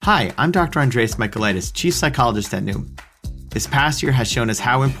Hi, I'm Dr. Andreas Michaelides, Chief Psychologist at Noom. This past year has shown us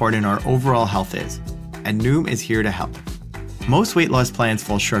how important our overall health is, and Noom is here to help. Most weight loss plans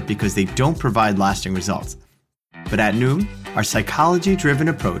fall short because they don't provide lasting results. But at Noom, our psychology-driven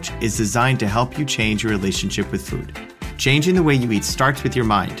approach is designed to help you change your relationship with food. Changing the way you eat starts with your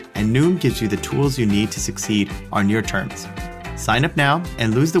mind, and Noom gives you the tools you need to succeed on your terms. Sign up now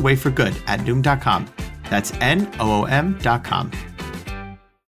and lose the weight for good at Noom.com. That's Noom.com.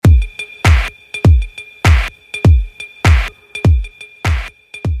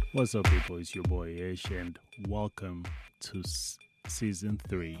 What's up, people? It's your boy Ish, and welcome to season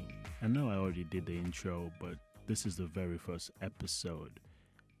 3. I know I already did the intro, but this is the very first episode.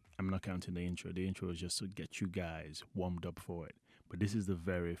 I'm not counting the intro. The intro is just to get you guys warmed up for it. But this is the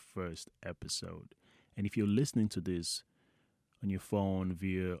very first episode. And if you're listening to this on your phone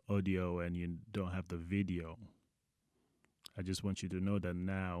via audio and you don't have the video, I just want you to know that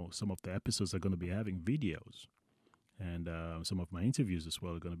now some of the episodes are going to be having videos. And some of my interviews as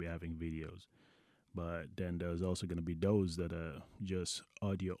well are going to be having videos. But then there's also going to be those that are just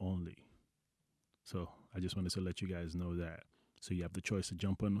audio only. So I just wanted to let you guys know that. So you have the choice to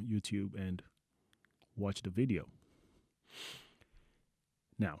jump on YouTube and watch the video.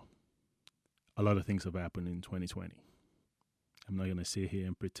 Now, a lot of things have happened in 2020. I'm not going to sit here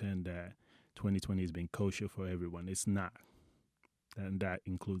and pretend that 2020 has been kosher for everyone. It's not. And that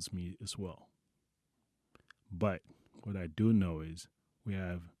includes me as well. But what I do know is we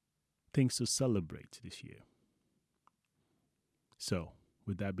have things to celebrate this year. So,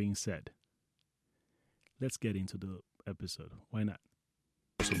 with that being said, let's get into the episode. Why not?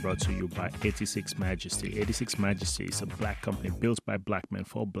 Also brought to you by 86 Majesty. 86 Majesty is a black company built by black men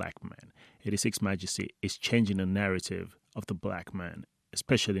for black men. 86 Majesty is changing the narrative of the black man,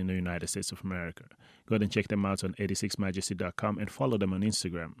 especially in the United States of America. Go ahead and check them out on 86majesty.com and follow them on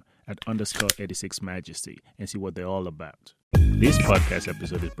Instagram at _86majesty and see what they're all about. This podcast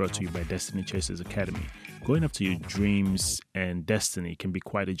episode is brought to you by Destiny Chasers Academy. Going after your dreams and destiny can be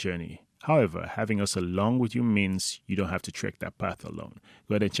quite a journey. However, having us along with you means you don't have to trek that path alone.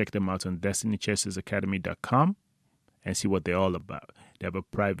 Go ahead and check them out on destinychasersacademy.com and see what they're all about. They have a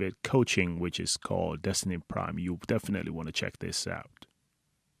private coaching which is called Destiny Prime. You definitely want to check this out.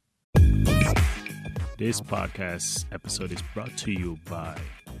 This podcast episode is brought to you by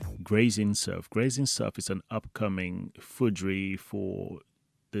Grazing Surf. Grazing Surf is an upcoming foodery for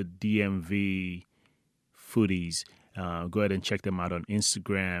the DMV foodies. Go ahead and check them out on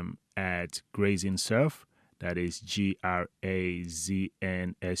Instagram at Grazing Surf. That is GRAZNSURF.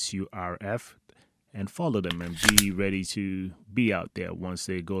 And follow them and be ready to be out there once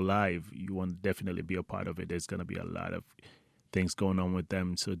they go live. You want to definitely be a part of it. There's going to be a lot of things going on with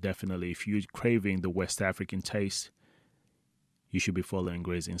them. So definitely, if you're craving the West African taste, you should be following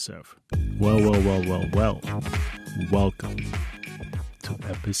Grazing Surf. Well. Welcome to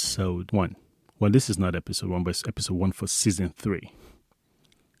episode 1. Well, this is not episode 1, but it's episode 1 for season 3.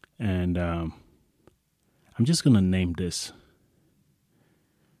 And I'm just going to name this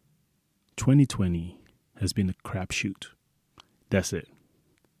 2020 has been a crapshoot. That's it.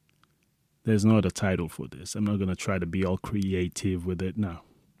 There's no other title for this. I'm not going to try to be all creative with it. No.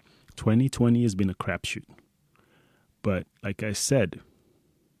 2020 has been a crapshoot. But like I said,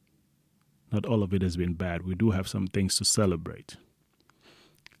 not all of it has been bad. We do have some things to celebrate.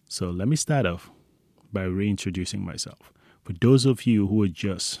 So let me start off by reintroducing myself. For those of you who are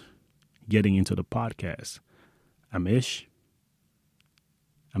just getting into the podcast, I'm Ish.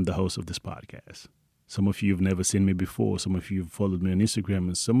 I'm the host of this podcast. Some of you have never seen me before. Some of you have followed me on Instagram.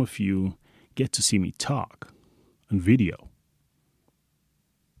 And some of you get to see me talk on video.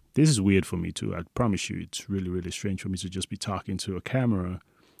 This is weird for me too. I promise you, it's really, really strange for me to just be talking to a camera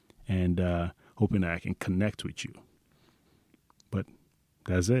and hoping that I can connect with you. But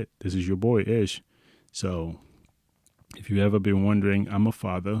that's it. This is your boy, Ish. So if you've ever been wondering, I'm a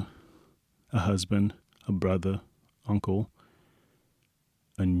father, a husband, a brother, uncle,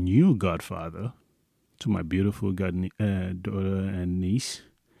 a new godfather to my beautiful daughter and niece.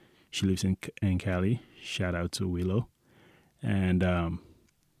 She lives in Cali. Shout out to Willow. And I'm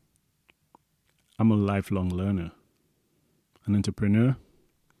a lifelong learner, an entrepreneur,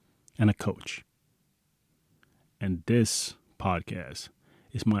 and a coach. And this podcast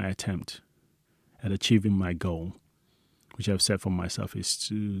is my attempt at achieving my goal, which I've set for myself, is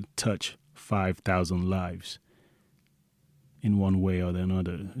to touch 5,000 lives in one way or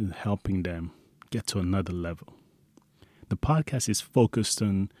another, in helping them get to another level. The podcast is focused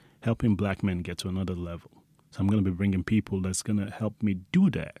on helping black men get to another level. So I'm going to be bringing people that's going to help me do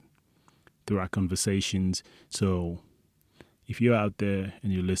that through our conversations. So if you're out there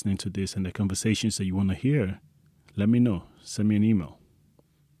and you're listening to this and the conversations that you want to hear, let me know. Send me an email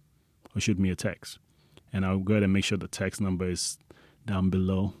or shoot me a text. And I'll go ahead and make sure the text number is down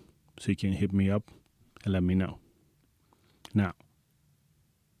below so you can hit me up and let me know. Now,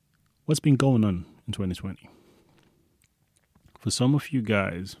 what's been going on in 2020? For some of you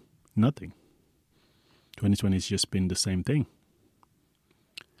guys, nothing. 2020 has just been the same thing.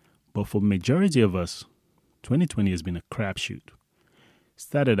 But for majority of us, 2020 has been a crapshoot.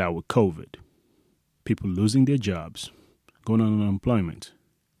 Started out with COVID, people losing their jobs, going on unemployment,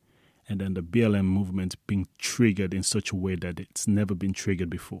 and then the BLM movement being triggered in such a way that it's never been triggered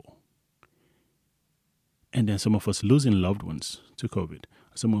before. And then some of us losing loved ones to COVID,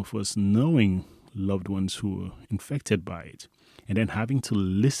 some of us knowing loved ones who were infected by it, and then having to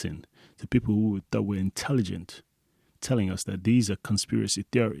listen to people who thought were intelligent telling us that these are conspiracy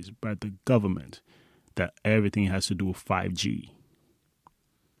theories by the government, that everything has to do with 5G.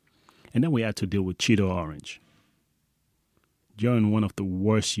 And then we had to deal with Cheeto Orange. During one of the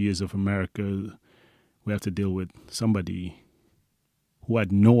worst years of America, we have to deal with somebody who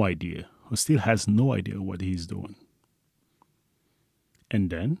had no idea, or still has no idea what he's doing. And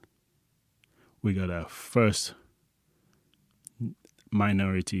then we got our first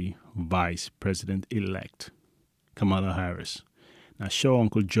minority vice president-elect, Kamala Harris. Now, sure,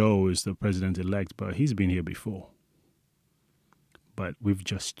 Uncle Joe is the president-elect, but he's been here before. But we've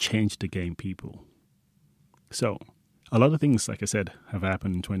just changed the game, people. So, a lot of things, like I said, have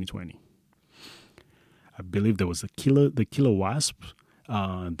happened in 2020. I believe there was the killer wasp.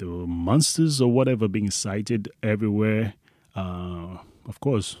 There were monsters or whatever being sighted everywhere. Of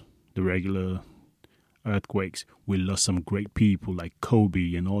course, the regular earthquakes. We lost some great people like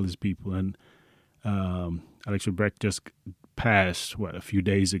Kobe and all these people. And Alex Trebek just passed, a few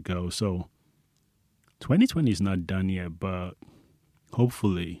days ago. So 2020 is not done yet, but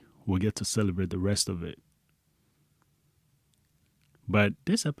hopefully we'll get to celebrate the rest of it. But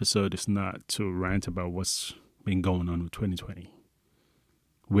this episode is not to rant about what's been going on with 2020.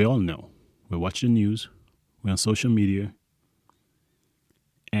 We all know. We watch the news. We're on social media.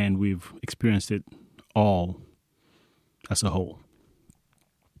 And we've experienced it all as a whole.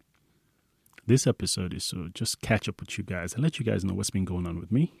 This episode is to just catch up with you guys and let you guys know what's been going on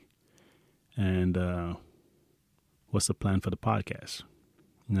with me and what's the plan for the podcast.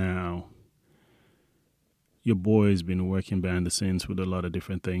 Now, your boy's been working behind the scenes with a lot of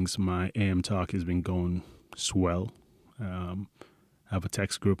different things. My AM Talk has been going swell. I have a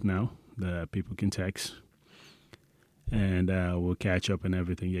text group now that people can text. And we'll catch up and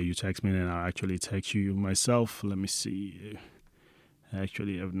everything. Yeah, you text me and I'll actually text you myself. Let me see. I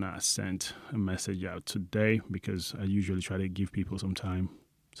actually have not sent a message out today because I usually try to give people some time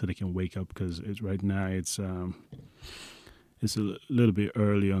so they can wake up, because right now it's a little bit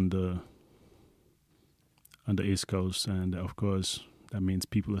early on the East Coast, and of course that means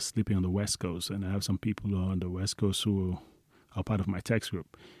people are sleeping on the West Coast, and I have some people on the West Coast who are part of my text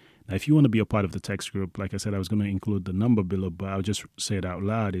group. Now, if you want to be a part of the text group, like I said, I was going to include the number below, but I'll just say it out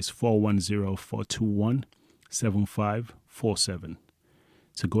loud. It's 410-421-7547.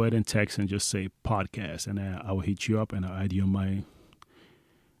 So go ahead and text and just say podcast, and I will hit you up and I'll add you on my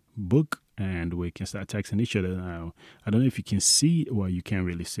book, and we can start texting each other. Now, I don't know if you can see, well, you can't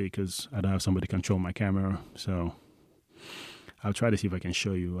really see because I don't have somebody control my camera, so I'll try to see if I can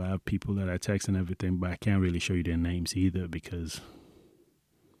show you. I have people that I text and everything, but I can't really show you their names either because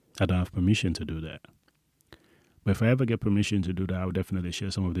I don't have permission to do that. But if I ever get permission to do that, I'll definitely share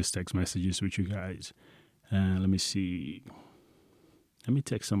some of these text messages with you guys. Let me see. Let me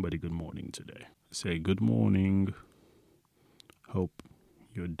text somebody good morning today. Say, good morning. Hope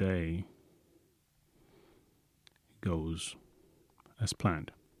your day goes as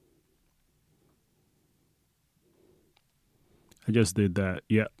planned. I just did that.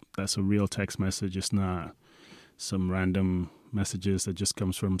 Yep, that's a real text message. It's not some random messages that just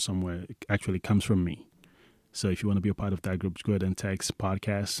comes from somewhere. It actually comes from me. So if you want to be a part of that group, go ahead and text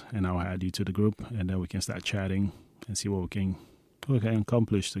podcast and I'll add you to the group, and then we can start chatting and see what we can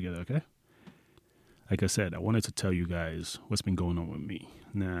accomplish together, okay? Like I said, I wanted to tell you guys what's been going on with me.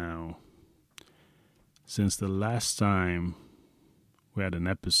 Now, since the last time we had an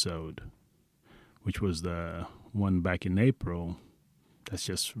episode, which was the one back in April, that's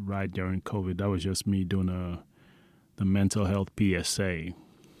just right during COVID. That was just me doing the mental health PSA.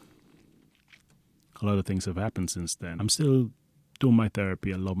 A lot of things have happened since then. I'm still doing my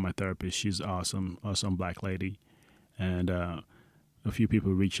therapy. I love my therapist. She's awesome black lady. And a few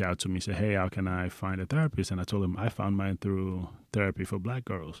people reached out to me, say, hey, how can I find a therapist? And I told them I found mine through Therapy for Black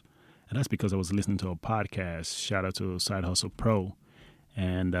Girls. And that's because I was listening to a podcast. Shout out to Side Hustle Pro.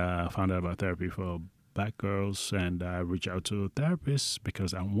 And I found out about therapy for black girls. And I reached out to a therapist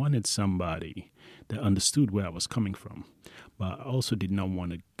because I wanted somebody that understood where I was coming from. But I also did not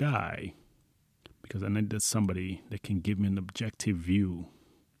want a guy because I needed somebody that can give me an objective view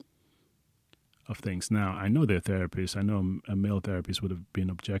of things. Now, I know they're therapists. I know a male therapist would have been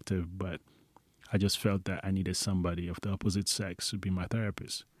objective, but I just felt that I needed somebody of the opposite sex to be my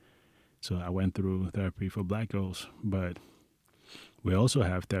therapist. So I went through therapy for black girls, but we also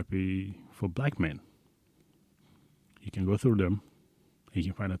have therapy for black men. You can go through them, you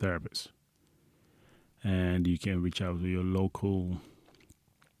can find a therapist. And you can reach out to your local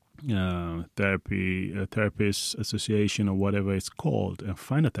therapist association or whatever it's called and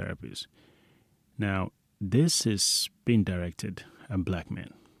find a therapist. Now, this is being directed at black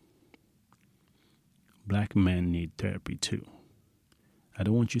men. Black men need therapy too. I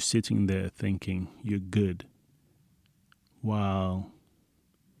don't want you sitting there thinking you're good while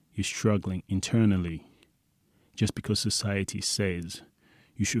you're struggling internally just because society says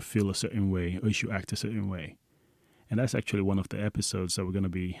you should feel a certain way or you should act a certain way. And that's actually one of the episodes that we're going to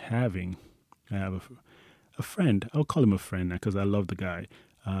be having. I have a friend. I'll call him a friend now because I love the guy.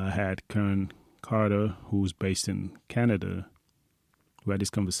 I had Kern Carter, who's based in Canada. We had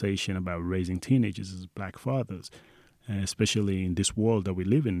this conversation about raising teenagers as black fathers, especially in this world that we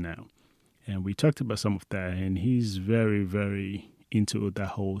live in now. And we talked about some of that, and he's very, very into that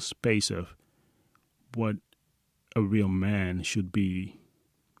whole space of what a real man should be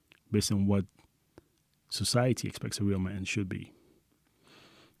based on what society expects a real man should be.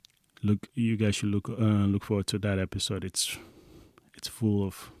 Look, you guys should look forward to that episode. It's full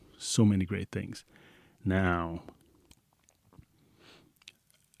of so many great things. Now,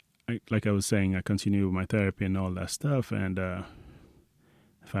 like I was saying, I continue with my therapy and all that stuff, and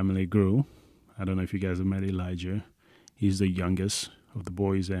family grew. I don't know if you guys have met Elijah. He's the youngest of the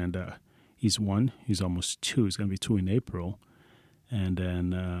boys, and he's one. He's almost two. He's going to be 2 in April. And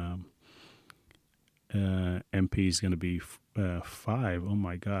then MP is going to be 5. Oh,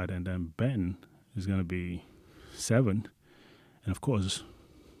 my God. And then Ben is going to be 7. And, of course,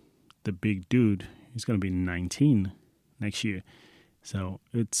 the big dude, he's going to be 19 next year. So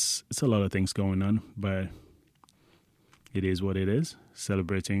it's a lot of things going on, but it is what it is.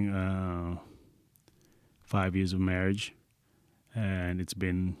 Celebrating 5 years of marriage, and it's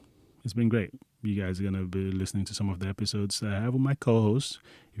been great. You guys are going to be listening to some of the episodes that I have with my co-hosts.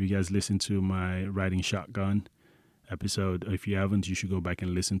 If you guys listen to my Riding Shotgun episode, if you haven't, you should go back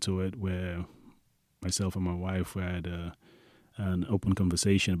and listen to it, where myself and my wife had an open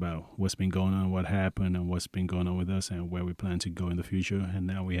conversation about what's been going on, what happened, and what's been going on with us, and where we plan to go in the future. And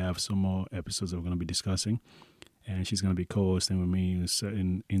now we have some more episodes that we're going to be discussing. And she's going to be co-hosting with me in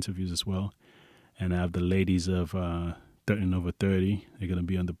certain interviews as well. And I have the ladies of 13 Over 30. They're going to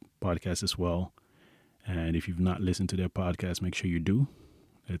be on the podcast as well. And if you've not listened to their podcast, make sure you do.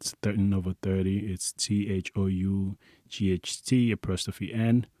 It's 13 Over 30. It's THOUGHT''N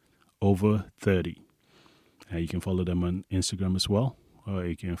over 30. You can follow them on Instagram as well, or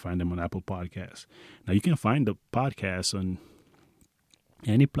you can find them on Apple Podcasts. Now, you can find the podcast on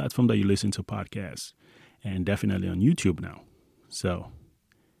any platform that you listen to podcasts, and definitely on YouTube now. So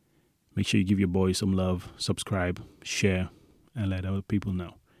make sure you give your boys some love, subscribe, share, and let other people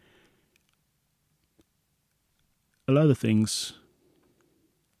know. A lot of things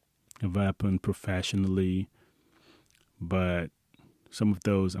have happened professionally, but some of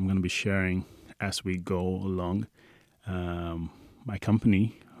those I'm going to be sharing as we go along. My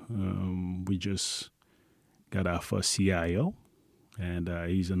company, we just got our first CIO, and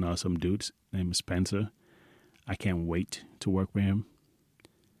he's an awesome dude. His name is Spencer. I can't wait to work with him.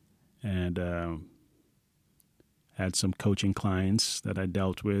 And had some coaching clients that I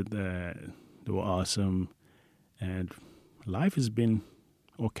dealt with. They were awesome. And life has been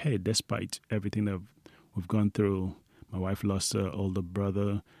okay despite everything that we've gone through. My wife lost her older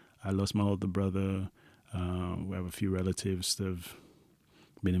brother. I lost my older brother. We have a few relatives that have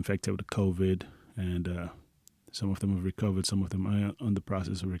been infected with COVID, and some of them have recovered. Some of them are on the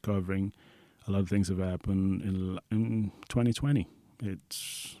process of recovering. A lot of things have happened in 2020.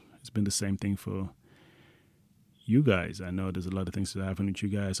 It's been the same thing for you guys. I know there's a lot of things that happen with you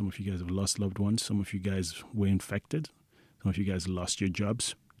guys. Some of you guys have lost loved ones. Some of you guys were infected. Some of you guys lost your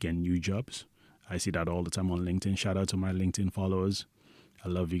jobs, get new jobs. I see that all the time on LinkedIn. Shout out to my LinkedIn followers. I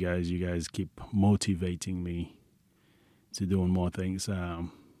love you guys. You guys keep motivating me to doing more things.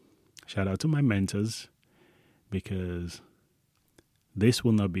 Shout out to my mentors, because this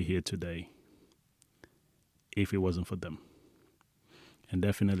will not be here today if it wasn't for them. And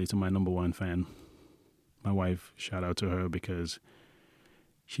definitely to my number one fan, my wife. Shout out to her because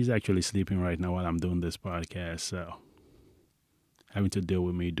she's actually sleeping right now while I'm doing this podcast. So having to deal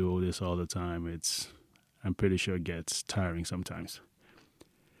with me do this all the time, I'm pretty sure it gets tiring sometimes.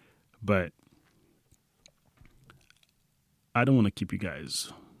 But I don't want to keep you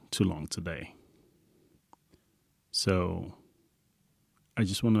guys too long today. So I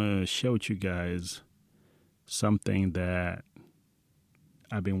just want to share with you guys something that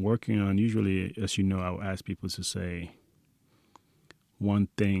I've been working on. Usually, as you know, I'll ask people to say one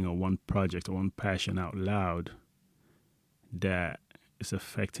thing or one project or one passion out loud that is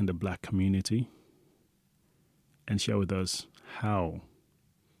affecting the Black community and share with us how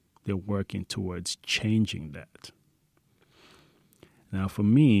they're working towards changing that. Now, for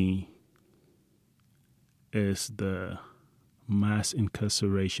me, it's the mass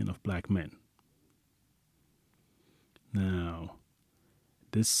incarceration of Black men. Now,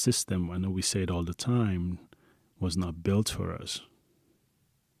 this system, I know we say it all the time, was not built for us.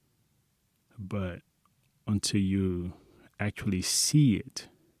 But until you actually see it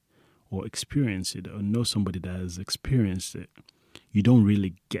or experience it or know somebody that has experienced it, you don't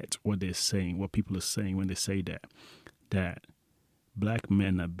really get what they're saying, what people are saying when they say that Black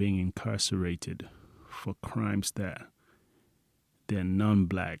men are being incarcerated for crimes that their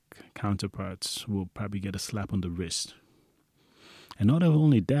non-Black counterparts will probably get a slap on the wrist. And not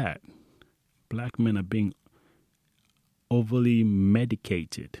only that, Black men are being overly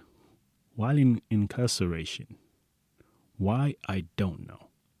medicated while in incarceration. Why? I don't know.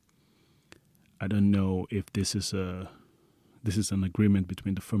 I don't know if this is an agreement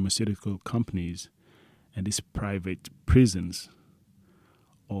between the pharmaceutical companies and these private prisons,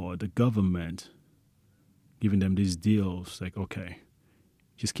 or the government giving them these deals like, okay,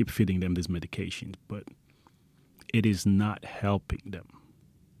 just keep feeding them these medications, but it is not helping them.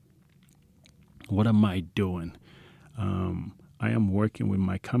 What am I doing? I am working with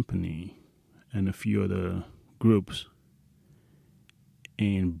my company and a few other groups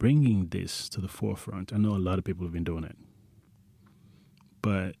in bringing this to the forefront. I know a lot of people have been doing it,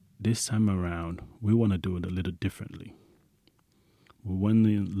 but this time around, we want to do it a little differently. We want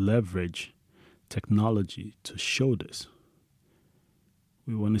to leverage technology to show this.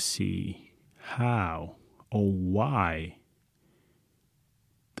 We want to see how or why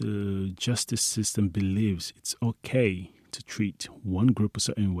the justice system believes it's okay to treat one group a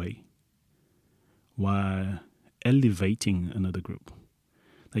certain way while elevating another group.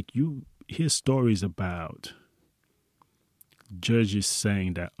 Like, you hear stories about judges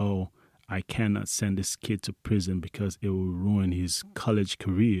saying that, oh, I cannot send this kid to prison because it will ruin his college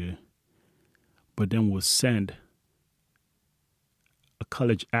career, but then will send a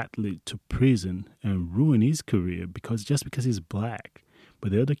college athlete to prison and ruin his career because he's Black.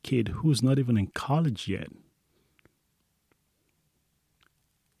 But the other kid who's not even in college yet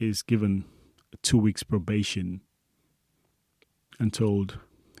is given 2 weeks probation and told,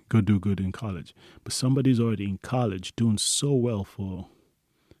 go do good in college. But somebody's already in college doing so well for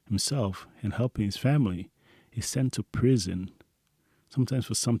himself and helping his family is sent to prison, sometimes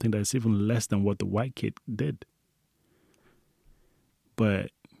for something that's even less than what the white kid did.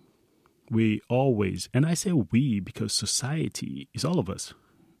 But we always, and I say we because society is all of us,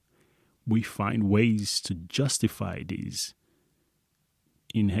 we find ways to justify these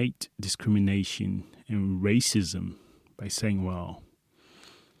innate discrimination and racism by saying, well,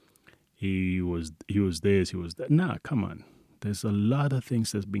 he was this, he was that. Nah, come on. There's a lot of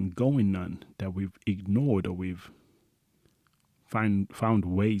things that's been going on that we've ignored or we've found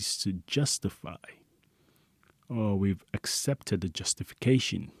ways to justify, or we've accepted the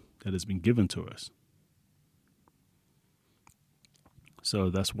justification that has been given to us. So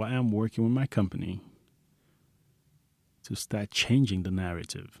that's why I'm working with my company to start changing the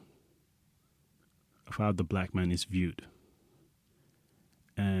narrative of how the Black man is viewed.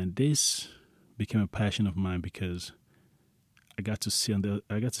 And this became a passion of mine because I got to see the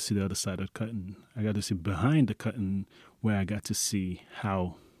other side of the curtain. I got to see behind the curtain, where I got to see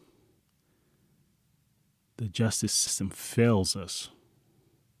how the justice system fails us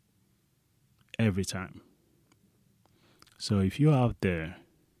every time. So if you're out there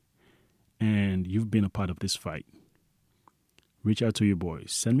and you've been a part of this fight, reach out to your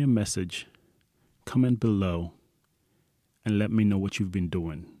boys. Send me a message, comment below, and let me know what you've been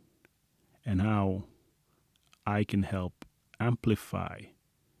doing and how I can help amplify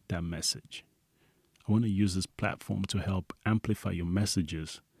that message. I want to use this platform to help amplify your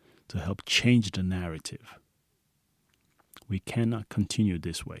messages, to help change the narrative. We cannot continue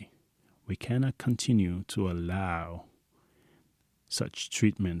this way. We cannot continue to allow such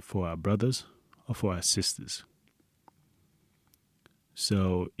treatment for our brothers or for our sisters.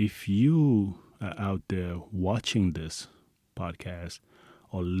 So if you are out there watching this podcast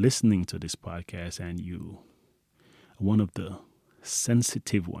or listening to this podcast and you are one of the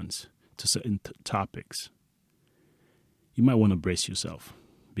sensitive ones to certain topics, you might want to brace yourself,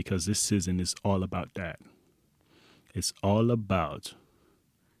 because this season is all about that. It's all about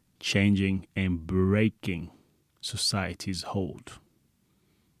changing and breaking society's hold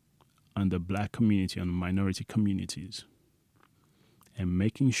on the Black community, on the minority communities, and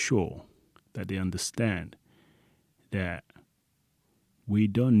making sure that they understand that we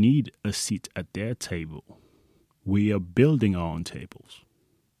don't need a seat at their table. We are building our own tables.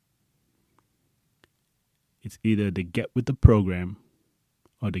 It's either they get with the program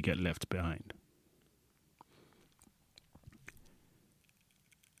or they get left behind.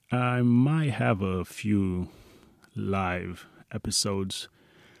 I might have a few live episodes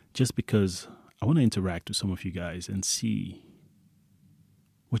just because I want to interact with some of you guys and see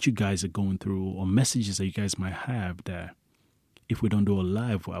what you guys are going through, or messages that you guys might have that if we don't do a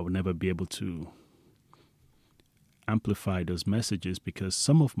live, I would never be able to amplify those messages, because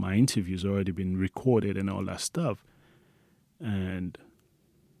some of my interviews already been recorded and all that stuff, and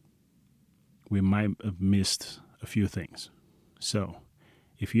we might have missed a few things. So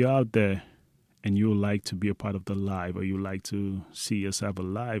if you're out there and you would like to be a part of the live, or you would like to see us have a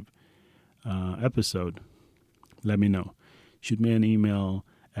live episode, let me know. Shoot me an email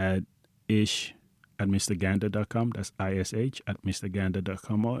at ish@mrgander.com. That's ISH at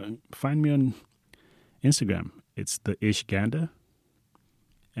mrgander.com. Or find me on Instagram. It's the Ish Gander.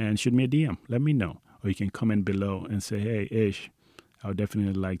 And shoot me a DM. Let me know. Or you can comment below and say, hey, Ish, I would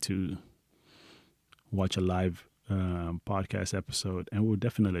definitely like to watch a live podcast episode. And we'll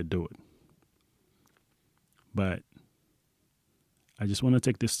definitely do it. But I just want to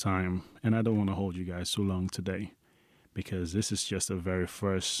take this time, and I don't want to hold you guys too long today, because this is just the very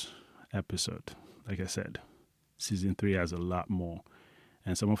first episode. Like I said, season 3 has a lot more.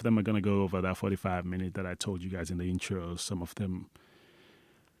 And some of them are going to go over that 45 minutes that I told you guys in the intro. Some of them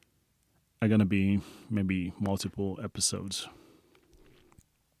are going to be maybe multiple episodes.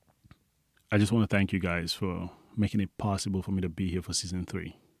 I just want to thank you guys for making it possible for me to be here for season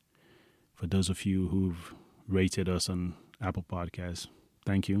 3. For those of you who've rated us on Apple Podcasts,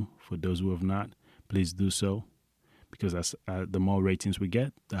 thank you. For those who have not, please do so. Because that's, the more ratings we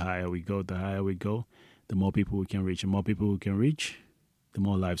get, the higher we go, the more people we can reach. And more people we can reach, the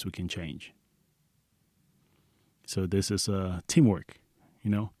more lives we can change. So this is teamwork,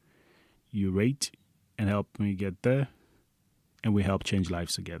 You rate and help me get there, and we help change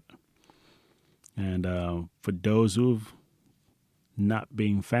lives together. And for those who've not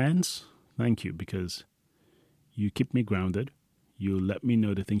been fans, thank you, because you keep me grounded. You let me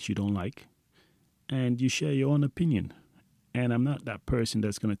know the things you don't like. And you share your own opinion. And I'm not that person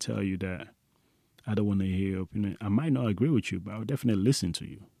that's going to tell you that I don't want to hear your opinion. I might not agree with you, but I'll definitely listen to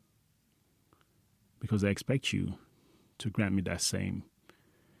you. Because I expect you to grant me that same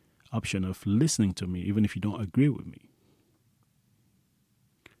option of listening to me, even if you don't agree with me.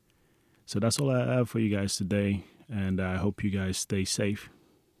 So that's all I have for you guys today. And I hope you guys stay safe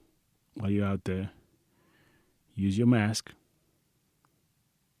while you're out there. Use your mask.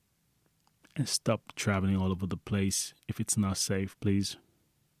 And stop traveling all over the place if it's not safe, please.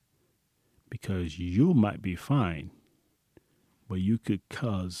 Because you might be fine, but you could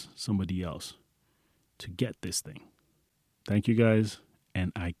cause somebody else to get this thing. Thank you guys,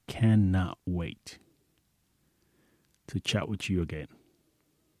 and I cannot wait to chat with you again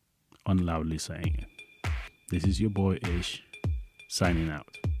on Loudly Saying It. This is your boy Ish, signing out.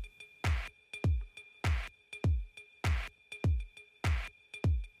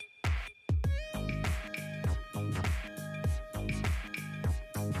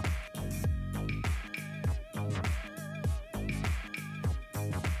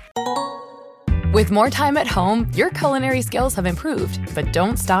 With more time at home, your culinary skills have improved, but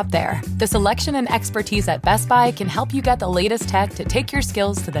don't stop there. The selection and expertise at Best Buy can help you get the latest tech to take your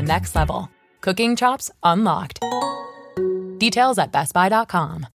skills to the next level. Cooking chops unlocked. Details at bestbuy.com.